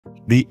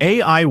The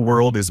AI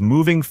world is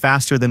moving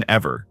faster than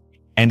ever,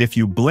 and if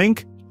you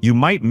blink, you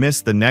might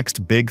miss the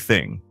next big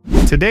thing.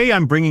 Today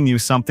I'm bringing you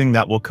something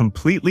that will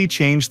completely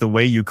change the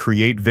way you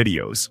create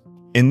videos.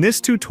 In this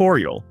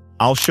tutorial,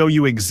 I'll show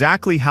you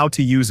exactly how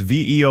to use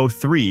VEO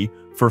 3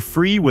 for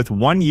free with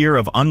 1 year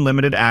of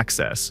unlimited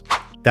access.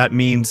 That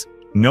means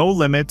no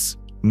limits,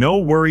 no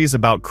worries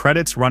about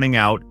credits running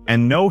out,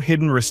 and no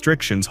hidden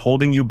restrictions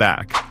holding you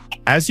back.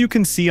 As you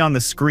can see on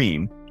the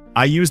screen,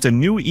 I used a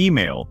new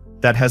email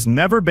that has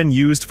never been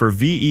used for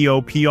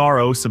VEO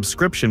Pro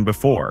subscription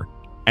before,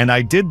 and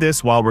I did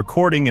this while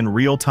recording in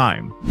real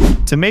time.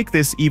 To make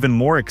this even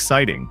more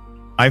exciting,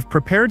 I've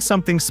prepared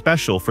something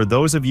special for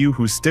those of you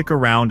who stick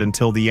around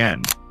until the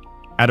end.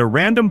 At a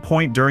random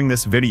point during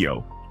this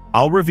video,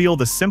 I'll reveal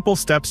the simple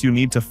steps you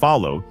need to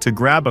follow to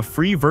grab a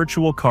free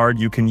virtual card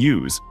you can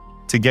use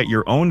to get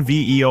your own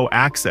VEO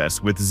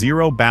access with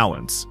zero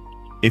balance.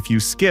 If you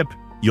skip,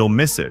 you'll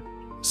miss it,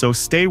 so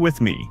stay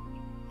with me.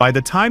 By the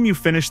time you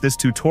finish this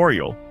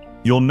tutorial,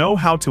 you'll know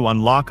how to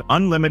unlock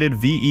unlimited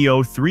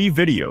VEO 3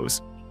 videos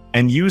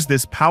and use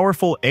this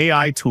powerful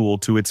AI tool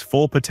to its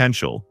full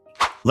potential.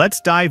 Let's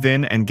dive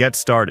in and get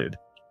started.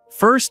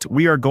 First,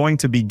 we are going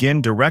to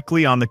begin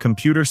directly on the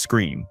computer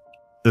screen.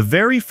 The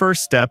very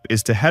first step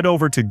is to head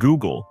over to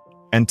Google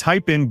and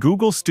type in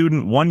Google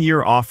Student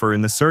 1-Year Offer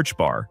in the search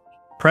bar.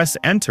 Press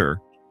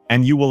Enter,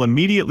 and you will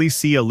immediately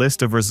see a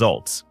list of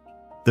results.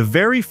 The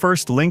very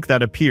first link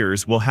that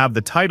appears will have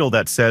the title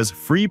that says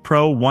Free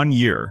Pro 1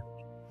 Year.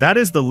 That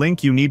is the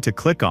link you need to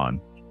click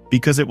on,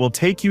 because it will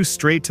take you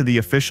straight to the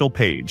official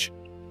page.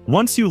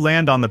 Once you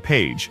land on the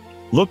page,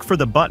 look for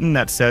the button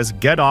that says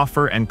Get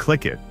Offer and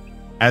click it.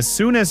 As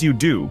soon as you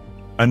do,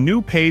 a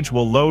new page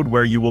will load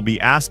where you will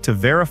be asked to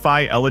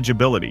verify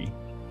eligibility.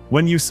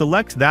 When you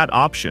select that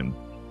option,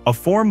 a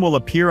form will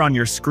appear on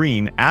your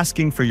screen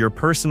asking for your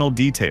personal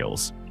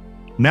details.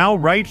 Now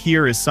right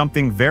here is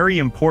something very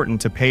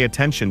important to pay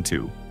attention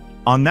to.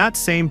 On that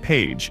same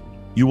page,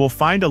 you will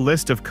find a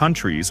list of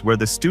countries where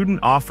the student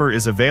offer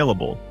is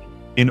available.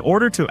 In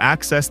order to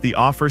access the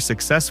offer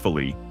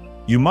successfully,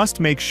 you must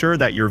make sure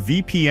that your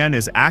VPN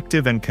is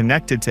active and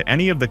connected to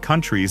any of the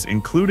countries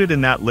included in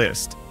that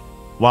list.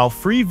 While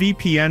free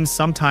VPNs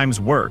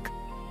sometimes work,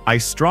 I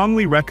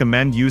strongly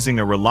recommend using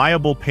a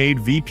reliable paid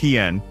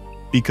VPN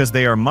because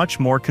they are much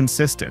more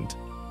consistent.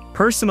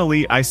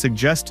 Personally, I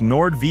suggest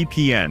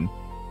NordVPN,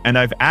 and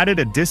I've added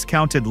a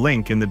discounted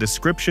link in the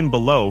description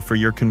below for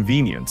your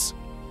convenience.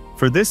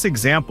 For this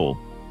example,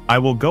 I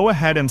will go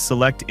ahead and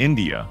select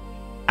India.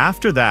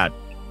 After that,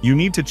 you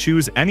need to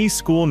choose any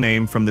school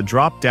name from the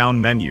drop-down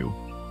menu.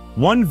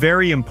 One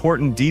very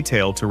important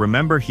detail to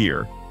remember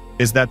here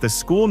is that the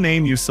school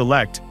name you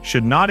select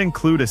should not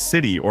include a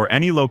city or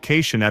any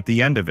location at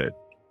the end of it.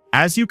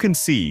 As you can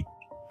see,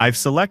 I've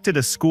selected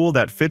a school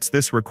that fits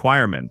this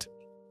requirement.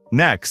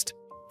 Next,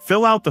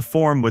 fill out the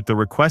form with the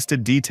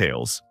requested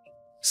details.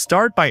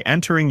 Start by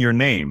entering your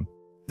name,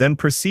 then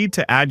proceed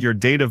to add your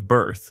date of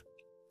birth.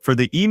 For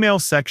the email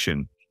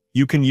section,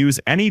 you can use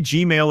any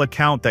Gmail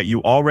account that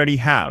you already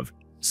have,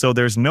 so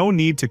there's no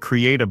need to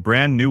create a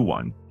brand new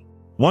one.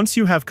 Once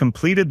you have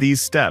completed these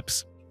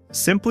steps,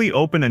 simply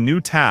open a new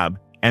tab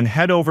and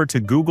head over to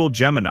Google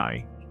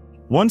Gemini.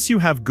 Once you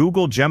have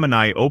Google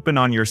Gemini open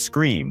on your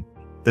screen,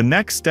 the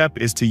next step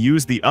is to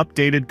use the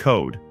updated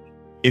code.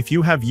 If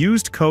you have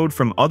used code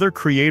from other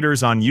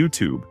creators on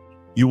YouTube,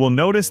 you will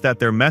notice that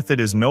their method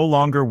is no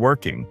longer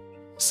working.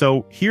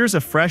 So here's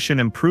a fresh and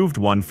improved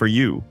one for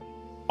you.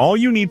 All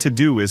you need to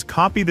do is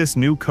copy this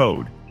new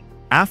code.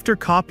 After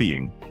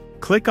copying,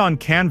 click on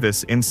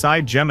Canvas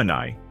inside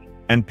Gemini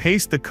and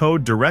paste the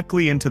code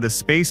directly into the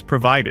space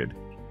provided.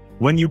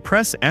 When you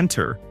press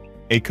Enter,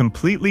 a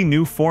completely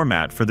new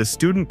format for the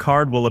student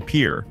card will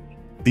appear.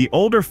 The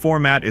older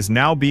format is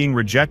now being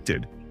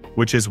rejected,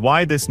 which is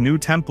why this new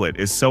template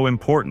is so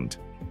important.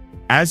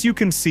 As you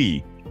can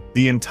see,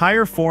 the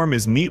entire form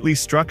is neatly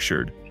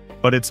structured,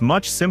 but it's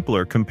much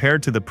simpler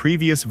compared to the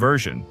previous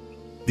version.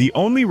 The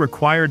only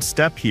required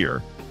step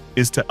here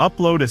is to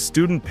upload a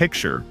student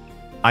picture.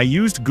 I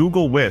used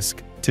Google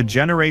Whisk to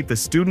generate the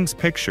student's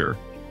picture.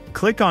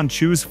 Click on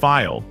Choose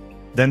File,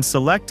 then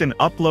select and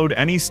upload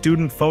any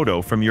student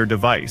photo from your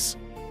device.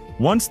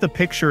 Once the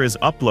picture is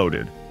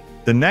uploaded,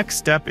 the next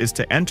step is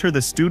to enter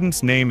the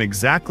student's name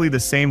exactly the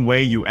same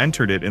way you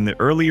entered it in the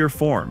earlier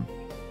form.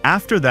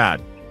 After that,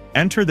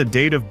 enter the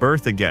date of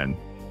birth again,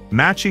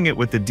 matching it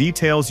with the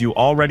details you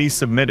already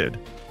submitted.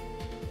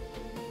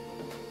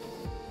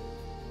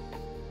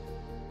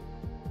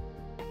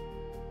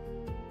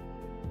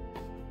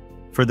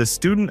 For the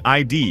student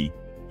ID,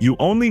 you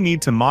only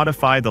need to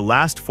modify the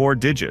last 4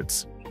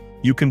 digits.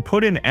 You can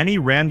put in any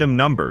random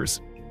numbers,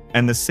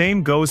 and the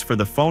same goes for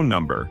the phone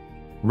number.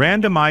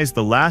 Randomize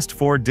the last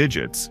 4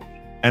 digits,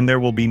 and there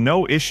will be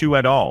no issue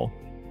at all.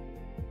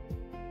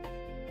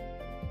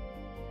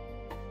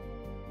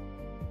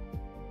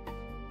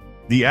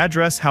 The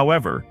address,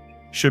 however,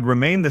 should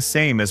remain the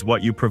same as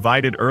what you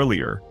provided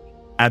earlier.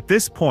 At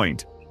this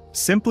point,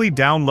 simply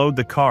download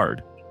the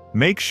card.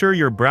 Make sure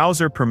your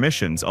browser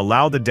permissions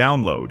allow the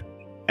download,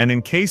 and in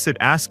case it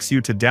asks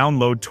you to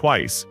download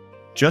twice,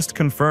 just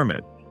confirm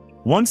it.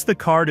 Once the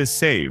card is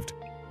saved,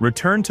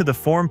 return to the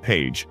form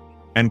page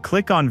and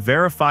click on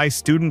Verify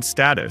Student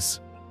Status.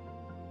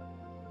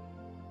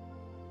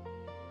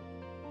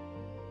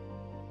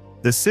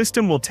 The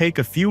system will take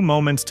a few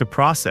moments to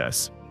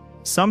process.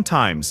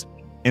 Sometimes,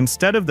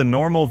 instead of the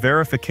normal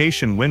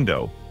verification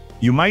window,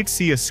 you might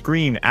see a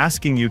screen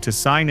asking you to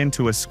sign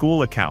into a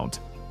school account.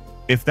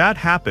 If that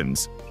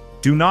happens,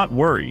 do not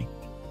worry.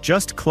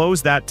 Just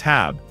close that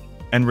tab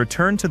and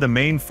return to the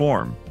main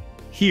form.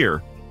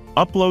 Here,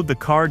 upload the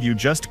card you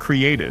just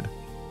created,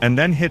 and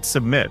then hit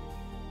Submit.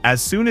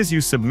 As soon as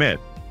you submit,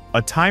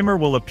 a timer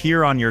will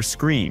appear on your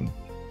screen.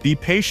 Be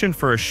patient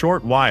for a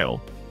short while,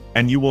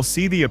 and you will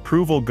see the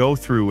approval go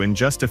through in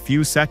just a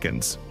few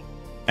seconds.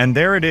 And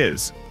there it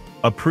is,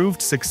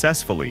 approved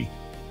successfully.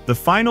 The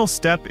final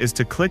step is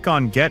to click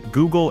on Get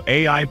Google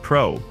AI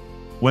Pro.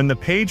 When the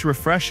page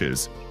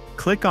refreshes,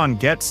 click on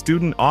Get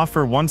Student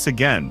Offer once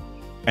again,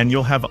 and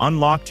you'll have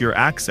unlocked your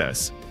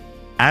access.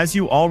 As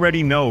you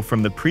already know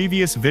from the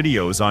previous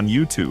videos on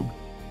YouTube,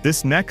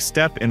 this next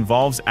step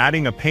involves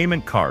adding a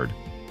payment card.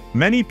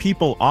 Many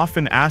people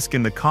often ask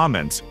in the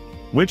comments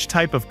which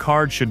type of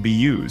card should be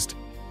used.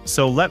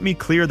 So let me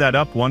clear that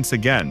up once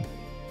again.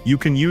 You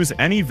can use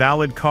any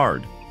valid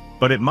card,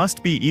 but it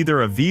must be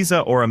either a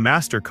Visa or a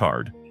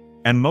MasterCard.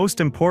 And most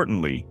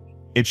importantly,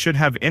 it should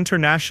have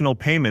international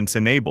payments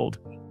enabled.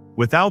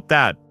 Without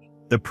that,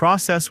 the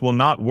process will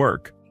not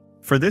work.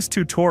 For this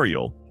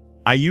tutorial,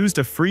 I used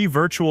a free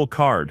virtual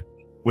card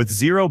with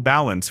zero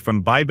balance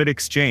from Bybit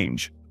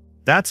Exchange.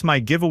 That's my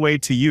giveaway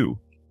to you.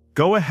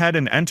 Go ahead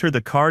and enter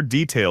the card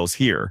details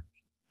here.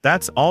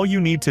 That's all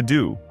you need to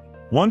do.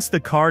 Once the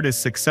card is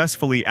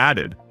successfully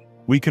added,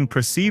 we can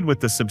proceed with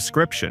the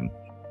subscription.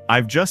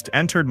 I've just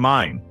entered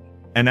mine,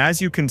 and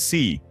as you can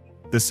see,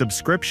 the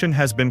subscription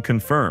has been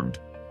confirmed.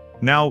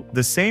 Now,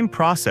 the same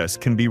process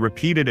can be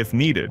repeated if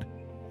needed,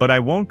 but I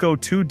won't go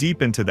too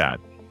deep into that,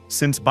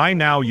 since by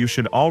now you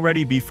should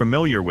already be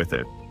familiar with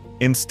it.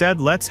 Instead,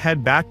 let's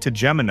head back to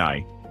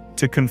Gemini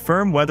to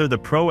confirm whether the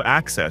Pro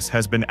access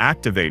has been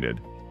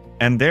activated.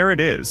 And there it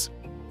is.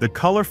 The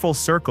colorful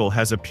circle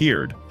has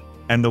appeared,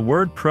 and the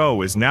word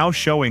Pro is now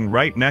showing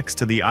right next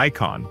to the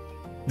icon.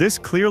 This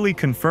clearly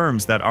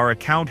confirms that our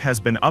account has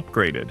been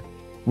upgraded.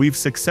 We've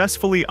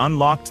successfully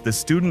unlocked the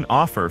student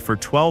offer for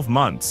 12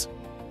 months.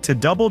 To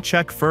double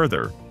check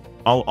further,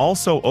 I'll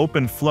also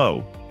open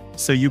Flow,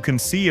 so you can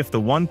see if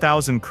the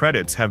 1,000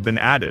 credits have been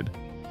added.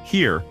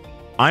 Here,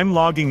 I'm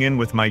logging in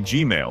with my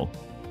Gmail,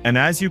 and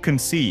as you can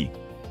see,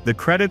 the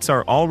credits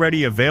are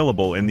already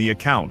available in the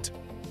account.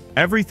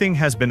 Everything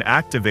has been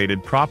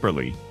activated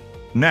properly.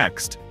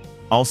 Next,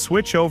 I'll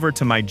switch over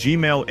to my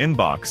Gmail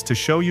inbox to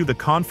show you the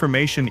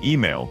confirmation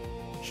email.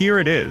 Here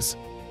it is.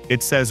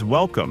 It says,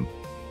 "Welcome.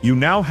 You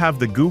now have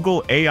the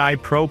Google AI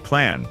Pro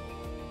plan."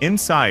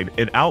 Inside,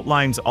 it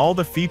outlines all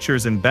the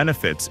features and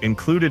benefits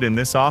included in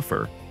this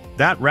offer.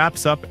 That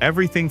wraps up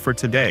everything for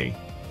today.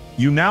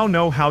 You now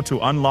know how to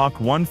unlock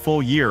 1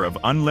 full year of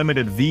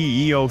unlimited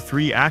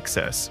VEO3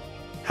 access,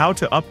 how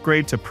to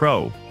upgrade to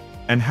Pro,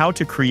 and how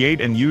to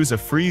create and use a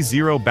free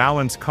zero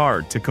balance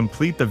card to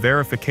complete the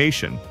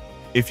verification.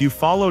 If you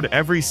followed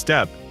every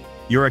step,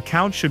 your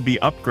account should be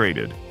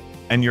upgraded,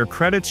 and your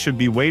credits should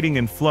be waiting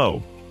in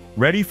Flow,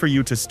 ready for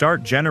you to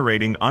start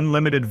generating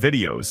unlimited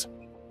videos.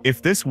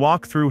 If this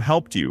walkthrough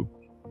helped you,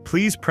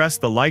 please press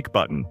the like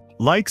button.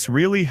 Likes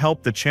really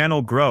help the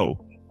channel grow,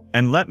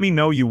 and let me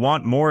know you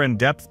want more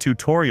in-depth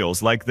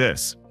tutorials like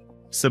this.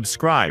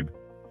 Subscribe,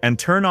 and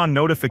turn on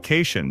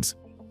notifications,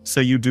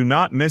 so you do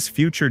not miss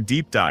future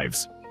deep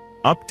dives,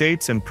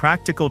 updates and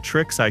practical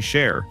tricks I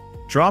share.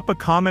 Drop a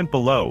comment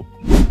below,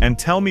 and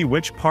tell me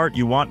which part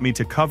you want me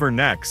to cover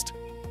next,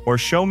 or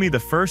show me the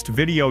first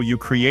video you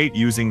create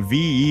using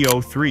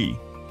VEO3.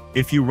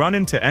 If you run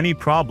into any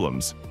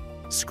problems,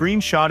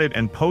 screenshot it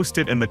and post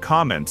it in the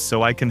comments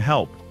so I can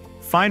help.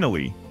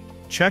 Finally,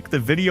 check the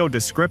video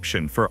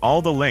description for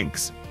all the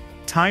links,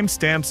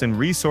 timestamps and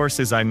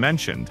resources I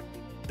mentioned.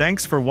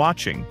 Thanks for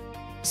watching.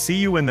 See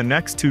you in the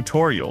next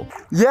tutorial.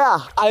 Yeah,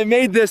 I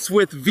made this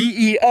with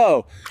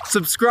VEO.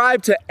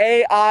 Subscribe to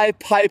AI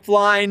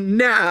Pipeline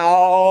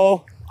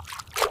now.